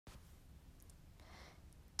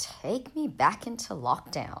take me back into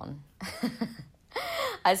lockdown.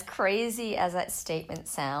 As crazy as that statement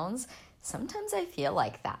sounds, sometimes I feel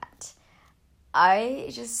like that. I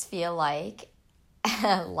just feel like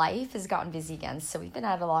life has gotten busy again. So we've been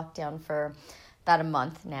out of lockdown for about a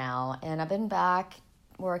month now, and I've been back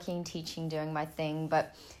working, teaching, doing my thing,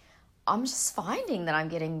 but I'm just finding that I'm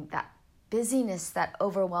getting that busyness, that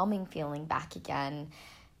overwhelming feeling back again.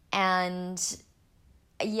 And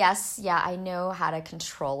yes, yeah, I know how to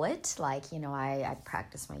control it. Like, I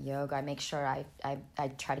practice my yoga. I make sure I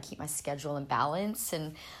try to keep my schedule in balance,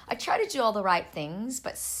 and I try to do all the right things,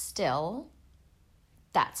 but still,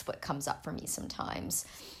 that's what comes up for me sometimes.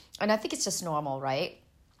 And I think it's just normal, right?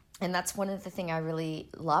 And that's one of the things I really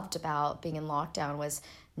loved about being in lockdown was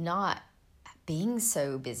not being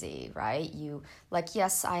so busy, right?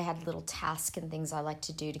 Yes, I had little tasks and things I like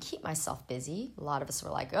to do to keep myself busy. A lot of us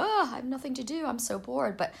were like, oh, I have nothing to do. I'm so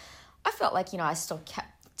bored. But I felt like, I still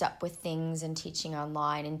kept up with things and teaching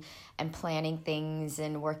online and planning things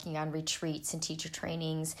and working on retreats and teacher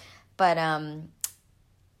trainings. But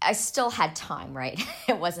I still had time, right?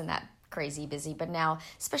 It wasn't that crazy busy. But now,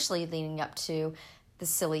 especially leading up to the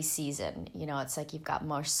silly season, it's like you've got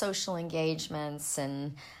more social engagements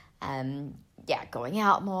and going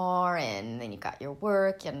out more, and then you got your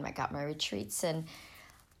work, and I got my retreats, and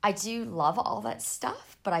I do love all that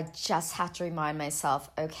stuff, but I just have to remind myself,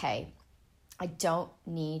 okay, I don't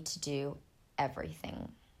need to do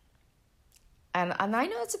everything. And I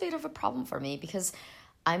know it's a bit of a problem for me because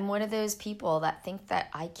I'm one of those people that think that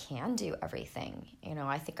I can do everything.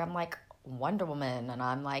 I think I'm like Wonder Woman, and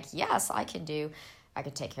I'm like, yes, I can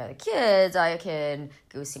take care of the kids, I can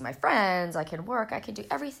go see my friends, I can work, I can do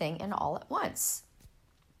everything and all at once.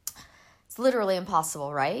 It's literally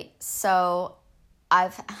impossible, right? So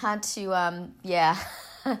I've had to,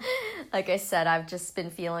 like I said, I've just been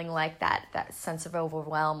feeling like that sense of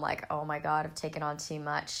overwhelm, like, oh my God, I've taken on too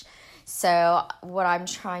much. So what I'm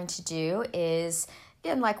trying to do is,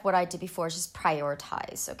 again, like what I did before, is just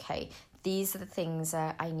prioritize, okay? These are the things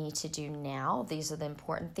that I need to do now. These are the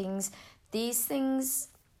important things. These things,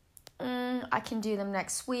 I can do them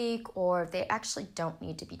next week, or they actually don't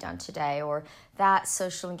need to be done today, or that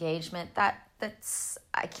social engagement, that's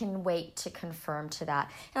I can wait to confirm to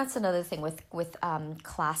that. And that's another thing with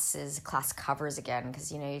class covers again,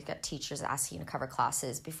 because you've got teachers asking you to cover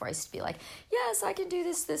classes. Before I used to be like, yes, I can do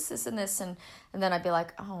this, and this, and then I'd be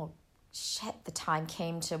like, oh shit, the time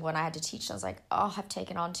came to when I had to teach, and I was like, oh, I've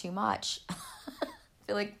taken on too much. I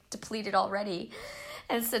feel like depleted already.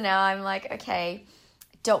 And so now I'm like, okay,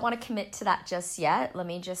 don't want to commit to that just yet. Let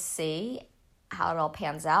me just see how it all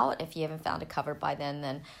pans out. If you haven't found a cover by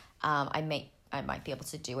then I might be able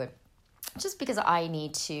to do it, just because I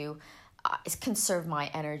need to conserve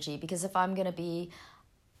my energy. Because if I'm going to be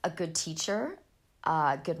a good teacher,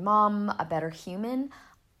 a good mom, a better human,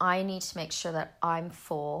 I need to make sure that I'm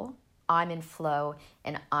full, I'm in flow,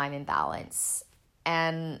 and I'm in balance.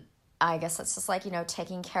 And I guess that's just like,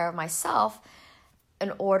 taking care of myself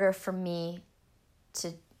in order for me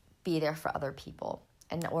to be there for other people.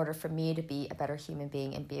 In order for me to be a better human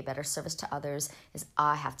being and be a better service to others, is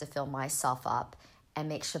I have to fill myself up and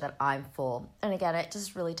make sure that I'm full. And again, it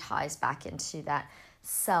just really ties back into that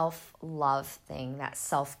self-love thing, that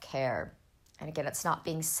self-care. And again, it's not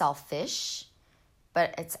being selfish,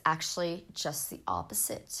 but it's actually just the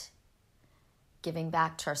opposite. Giving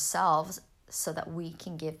back to ourselves so that we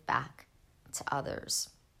can give back to others.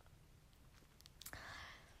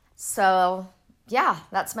 So yeah,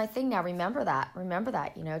 that's my thing now. Remember that,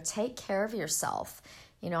 take care of yourself.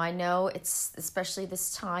 I know it's, especially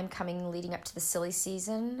this time leading up to the silly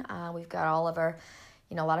season. We've got all of our,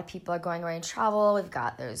 a lot of people are going away and travel. We've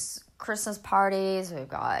got those Christmas parties. We've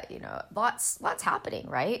got, lots happening,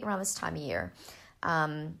 right? Around this time of year.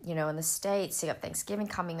 In the States, you got Thanksgiving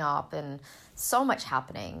coming up and so much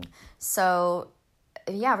happening. So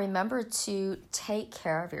yeah, remember to take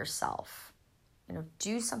care of yourself.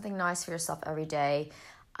 Do something nice for yourself every day.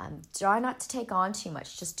 Try not to take on too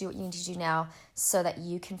much. Just do what you need to do now so that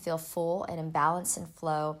you can feel full and in balance and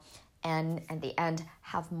flow, and at the end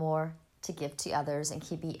have more to give to others and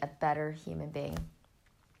be a better human being.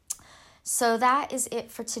 So that is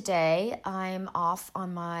it for today. I'm off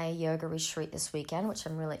on my yoga retreat this weekend, which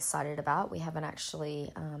I'm really excited about. We haven't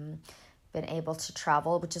actually been able to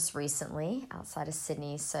travel, but just recently outside of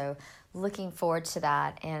Sydney. So looking forward to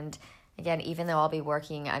that. And again, even though I'll be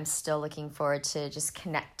working, I'm still looking forward to just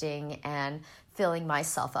connecting and filling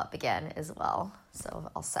myself up again as well.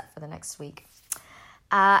 So all set for the next week.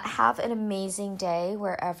 Have an amazing day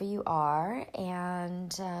wherever you are,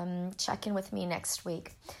 and check in with me next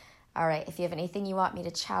week. All right, if you have anything you want me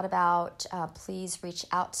to chat about, please reach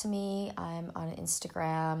out to me. I'm on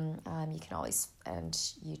Instagram. You can always, and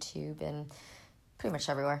YouTube, and pretty much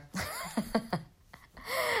everywhere.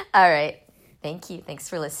 All right. Thank you. Thanks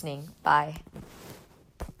for listening. Bye.